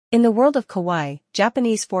In the world of kawaii,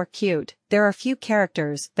 Japanese for cute, there are few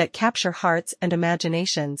characters that capture hearts and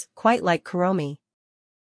imaginations quite like Kuromi.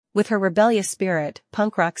 With her rebellious spirit,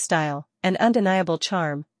 punk rock style, and undeniable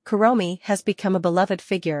charm, Kuromi has become a beloved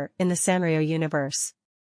figure in the Sanrio universe.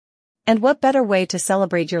 And what better way to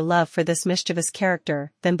celebrate your love for this mischievous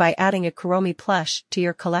character than by adding a Kuromi plush to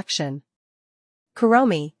your collection?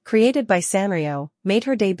 Kuromi, created by Sanrio, made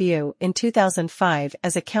her debut in 2005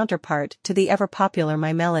 as a counterpart to the ever-popular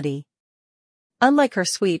My Melody. Unlike her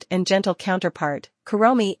sweet and gentle counterpart,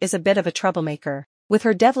 Kuromi is a bit of a troublemaker. With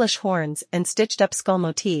her devilish horns and stitched-up skull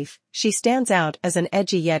motif, she stands out as an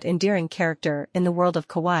edgy yet endearing character in the world of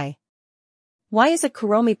kawaii. Why is a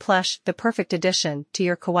Kuromi plush the perfect addition to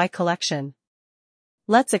your kawaii collection?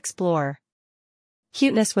 Let's explore.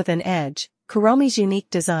 Cuteness with an edge. Kuromi's unique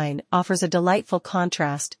design offers a delightful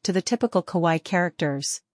contrast to the typical kawaii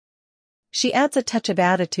characters. She adds a touch of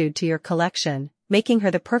attitude to your collection, making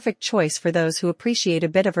her the perfect choice for those who appreciate a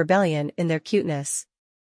bit of rebellion in their cuteness.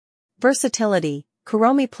 Versatility.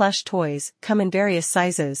 Kuromi plush toys come in various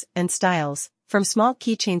sizes and styles, from small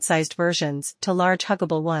keychain-sized versions to large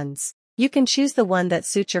huggable ones. You can choose the one that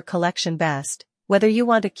suits your collection best, whether you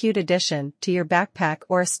want a cute addition to your backpack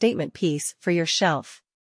or a statement piece for your shelf.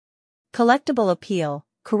 Collectible appeal.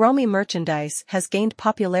 Kuromi merchandise has gained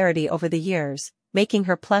popularity over the years, making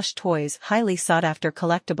her plush toys highly sought-after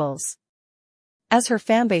collectibles. As her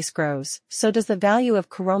fanbase grows, so does the value of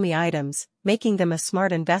Kuromi items, making them a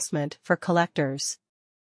smart investment for collectors.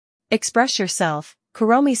 Express yourself.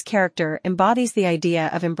 Kuromi's character embodies the idea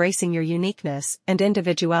of embracing your uniqueness and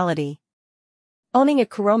individuality. Owning a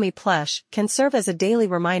Kuromi plush can serve as a daily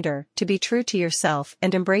reminder to be true to yourself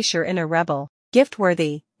and embrace your inner rebel.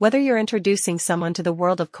 Gift-worthy. Whether you're introducing someone to the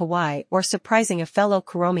world of kawaii or surprising a fellow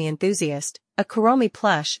Kuromi enthusiast, a Kuromi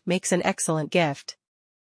plush makes an excellent gift.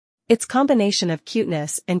 Its combination of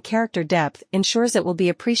cuteness and character depth ensures it will be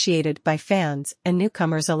appreciated by fans and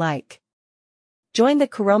newcomers alike. Join the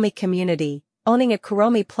Kuromi community. Owning a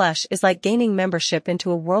Kuromi plush is like gaining membership into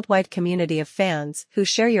a worldwide community of fans who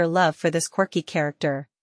share your love for this quirky character.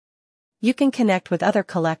 You can connect with other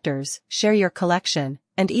collectors, share your collection,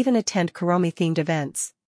 and even attend Kuromi-themed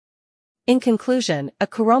events. In conclusion, a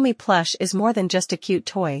Kuromi plush is more than just a cute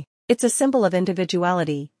toy. It's a symbol of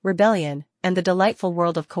individuality, rebellion, and the delightful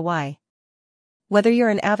world of kawaii. Whether you're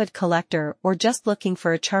an avid collector or just looking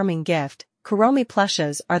for a charming gift, Kuromi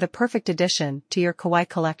plushes are the perfect addition to your kawaii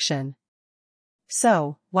collection.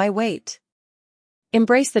 So, why wait?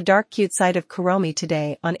 Embrace the dark cute side of Kuromi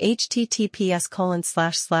today on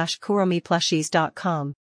https://kuromiplushies.com.